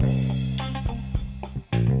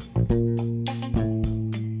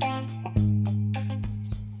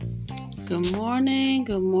morning,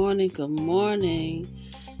 good morning, good morning.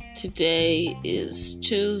 Today is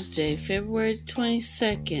Tuesday, February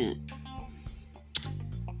 22nd.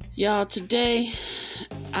 Y'all, today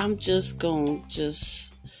I'm just going to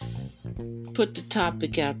put the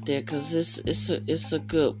topic out there because it's a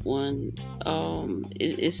good one.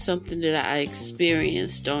 It's something that I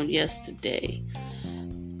experienced on yesterday.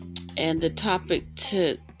 And the topic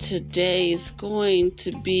today is going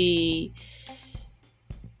to be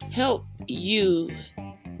help you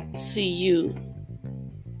see you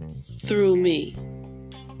through me.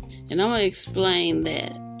 And I'm going to explain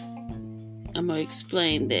that.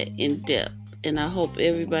 In depth. And I hope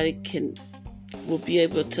everybody will be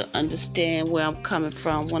able to understand where I'm coming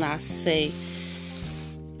from when I say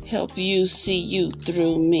help you see you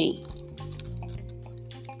through me.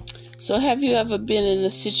 So have you ever been in a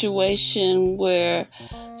situation where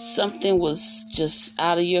something was just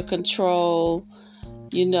out of your control,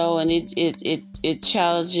 and it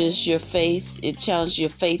challenges your faith. It challenges your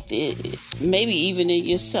faith, maybe even in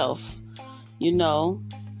yourself, and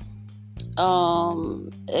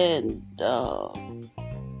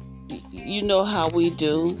you know how we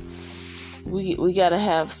do. We got to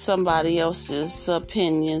have somebody else's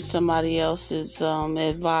opinion, somebody else's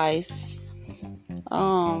advice.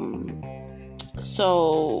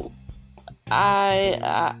 So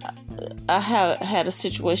I have had a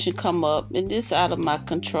situation come up, and this out of my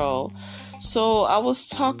control. So I was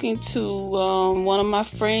talking to one of my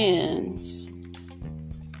friends,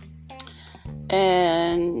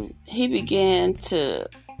 and he began to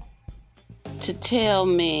tell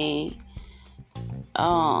me,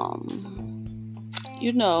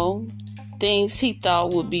 things he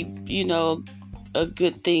thought would be, a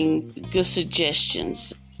good thing, good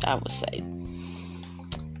suggestions, I would say.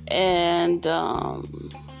 And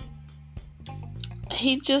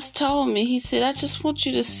he just told me, he said, I just want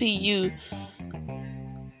you to see you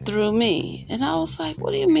through me. And I was like,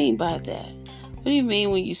 what do you mean by that? What do you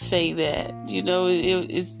mean when you say that?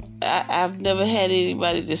 I've never had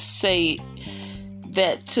anybody to say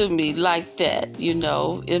that to me like that,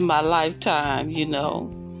 in my lifetime,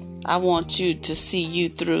 I want you to see you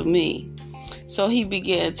through me. So he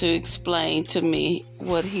began to explain to me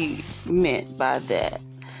what he meant by that.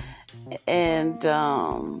 And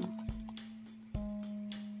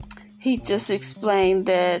he just explained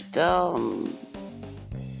that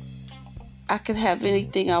I could have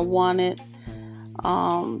anything I wanted,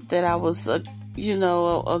 that I was a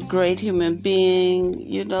great human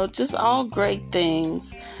being, just all great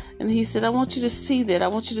things. And he said, I want you to see that. I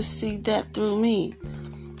want you to see that through me.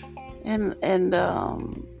 And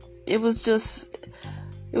it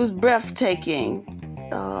was breathtaking.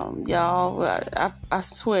 Y'all, I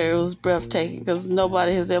swear it was breathtaking because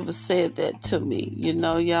nobody has ever said that to me,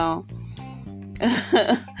 y'all.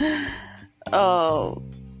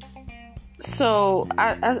 So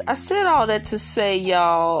I said all that to say,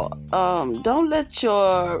 y'all, don't let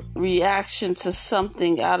your reaction to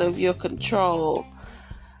something out of your control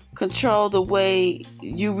the way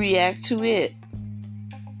you react to it.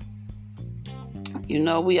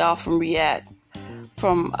 We often react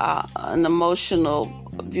from an emotional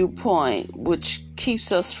viewpoint, which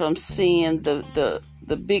keeps us from seeing the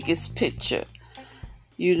biggest picture.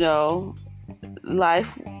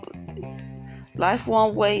 Life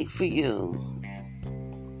won't wait for you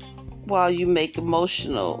while you make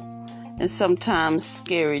emotional and sometimes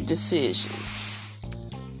scary decisions.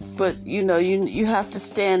 But you have to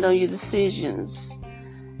stand on your decisions,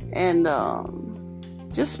 and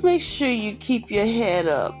just make sure you keep your head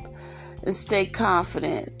up and stay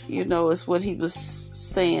confident. Is what he was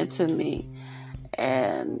saying to me.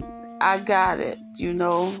 And I got it,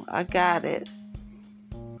 I got it.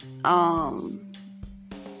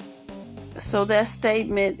 So that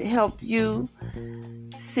statement, help you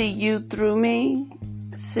see you through me,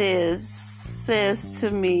 says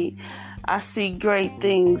to me, I see great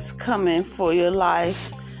things coming for your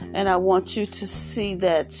life, and I want you to see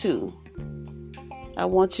that too. I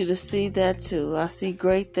want you to see that too. I see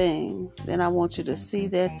great things, and I want you to see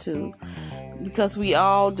that too. Because we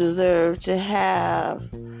all deserve to have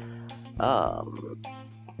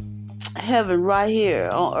heaven right here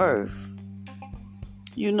on earth.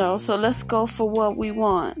 So let's go for what we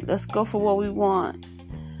want.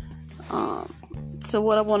 So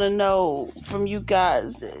what I want to know from you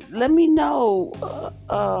guys, let me know,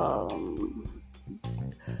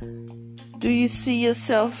 do you see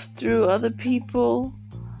yourself through other people?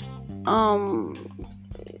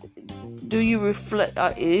 Do you reflect?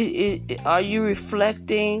 Are you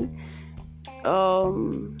reflecting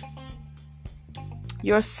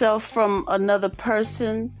yourself from another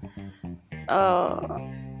person?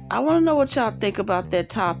 I want to know what y'all think about that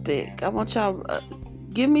topic. I want y'all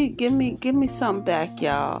give me something back,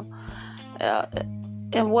 y'all. Uh,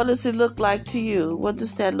 and what does it look like to you? What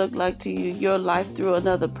does that look like to you? Your life through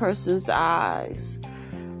another person's eyes.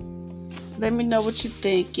 Let me know what you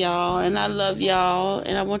think, y'all. And I love y'all.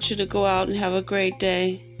 And I want you to go out and have a great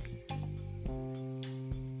day.